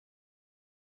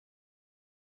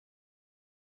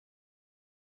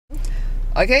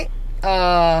Okay,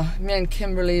 me and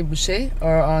Kimberly Boucher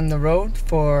are on the road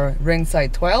for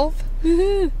ringside 12.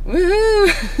 Woohoo!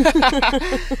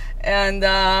 Woohoo! And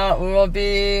we will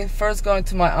be first going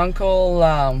to my uncle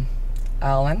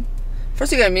Alan.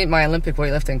 First, you're gonna meet my Olympic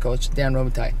weightlifting coach, Dan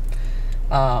Robitaille,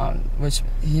 which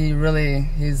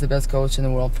he's the best coach in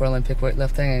the world for Olympic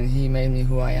weightlifting, and he made me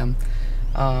who I am.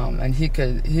 And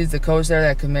he's the coach there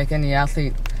that could make any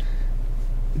athlete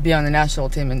be on the national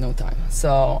team in no time.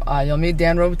 So you'll meet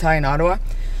Dan Robitaille in Ottawa,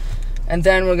 and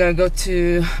then we're gonna go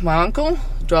to my uncle,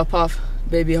 drop off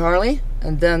baby Harley,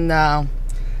 and then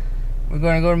we're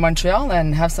gonna go to Montreal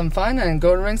and have some fun and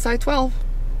go to ringside 12.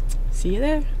 See you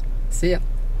there. See ya.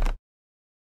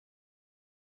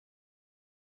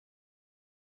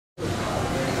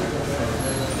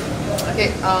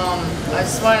 Okay, I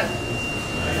just want to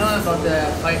tell him about the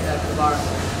fight at the bar.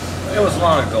 It was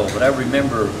long ago, but I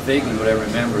remember, vaguely what I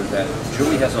remember is that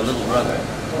Julie has a little brother,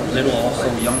 also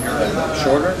younger and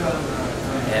shorter,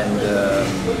 and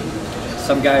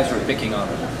some guys were picking on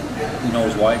him. Who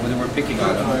knows why, but they were picking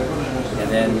on him. And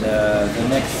then the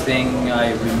next thing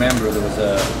I remember, there was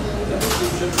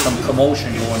some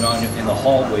commotion going on in the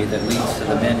hallway that leads to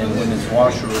the men and women's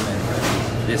washroom,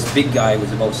 and this big guy was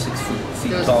about 6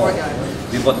 feet tall.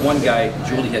 But one guy,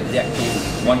 Julie had decked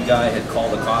over. One guy had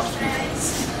called the cops.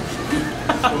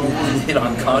 Hit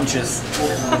unconscious.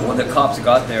 When the cops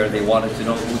got there, they wanted to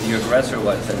know who the aggressor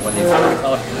was, and when they found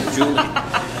out it was Julie,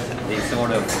 they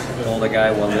sort of told the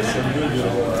guy, well, listen,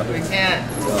 we can't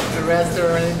arrest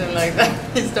her or anything like that.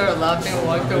 He started laughing and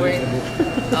walked away.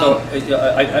 So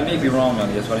I may be wrong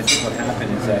on this, but I think what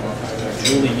happened is that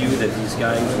Julie knew that these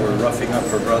guys were roughing up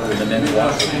her brother in the men's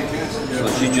washroom, so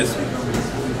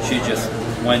she just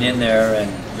went in there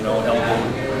and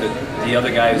elbowed the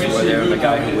other guys who were there. The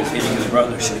guy who was hitting his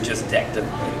brother, she just decked him.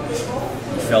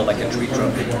 He felt like a tree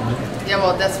trunk. Yeah,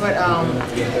 well, that's what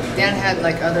Dan had,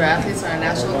 like, other athletes on our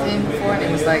national team before, and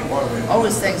he was like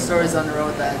always saying stories on the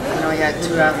road that he had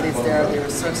 2 athletes there. They were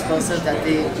so explosive that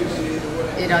they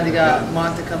got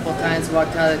mocked a couple of times,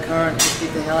 walked out of the car and just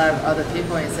beat the hell out of other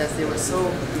people. And he says they were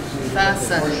so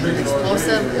fast and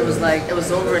explosive. It was like it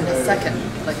was over in a second.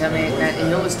 Like, I mean, and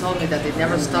he always told me that they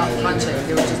never stopped punching.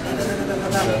 They were just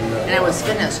and it was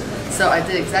finished. So I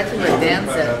did exactly what Dan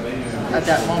said at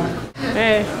that moment.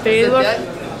 Hey, they look.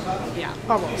 Dead? Yeah,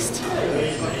 almost.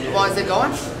 Well, is it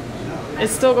going?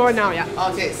 It's still going now, yeah.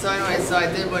 Okay, so anyway, so I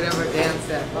did whatever Dan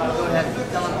said. Go ahead,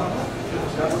 tell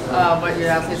him what your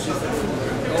athletes said.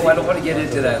 Oh, I don't want to get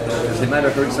into that though, because they might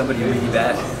have hurt somebody really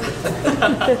bad.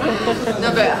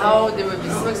 No, but how they would be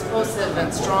so explosive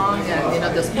and strong,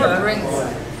 and the sport brings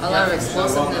a lot of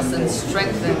explosiveness and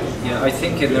strength. Yeah, I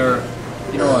think in their,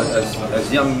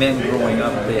 as young men growing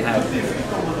up, they had,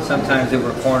 sometimes they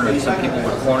were cornered. Some people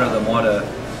would corner them, want to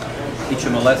teach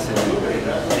them a lesson.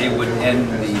 They would end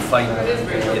the fight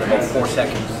in about 4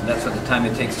 seconds. That's what the time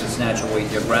it takes to snatch a weight.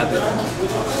 They grab it.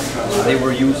 They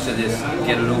were used to this,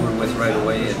 get it over with right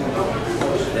away, and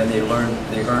then they earned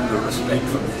the respect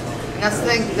from it. That's the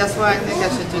thing. That's what I think I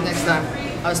should do next time.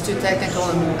 I was too technical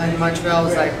in Montreal. I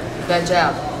was like, that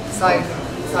jab, side,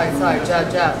 side, side,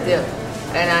 jab, jab, dip.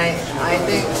 And I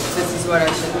think this is what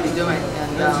I should be doing.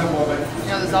 And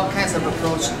there's all kinds of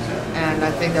approach, and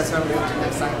I think that's what I'm going to do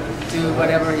next time. Do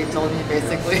whatever he told me,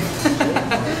 basically.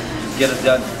 Get it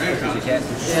done because you can.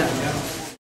 Yeah.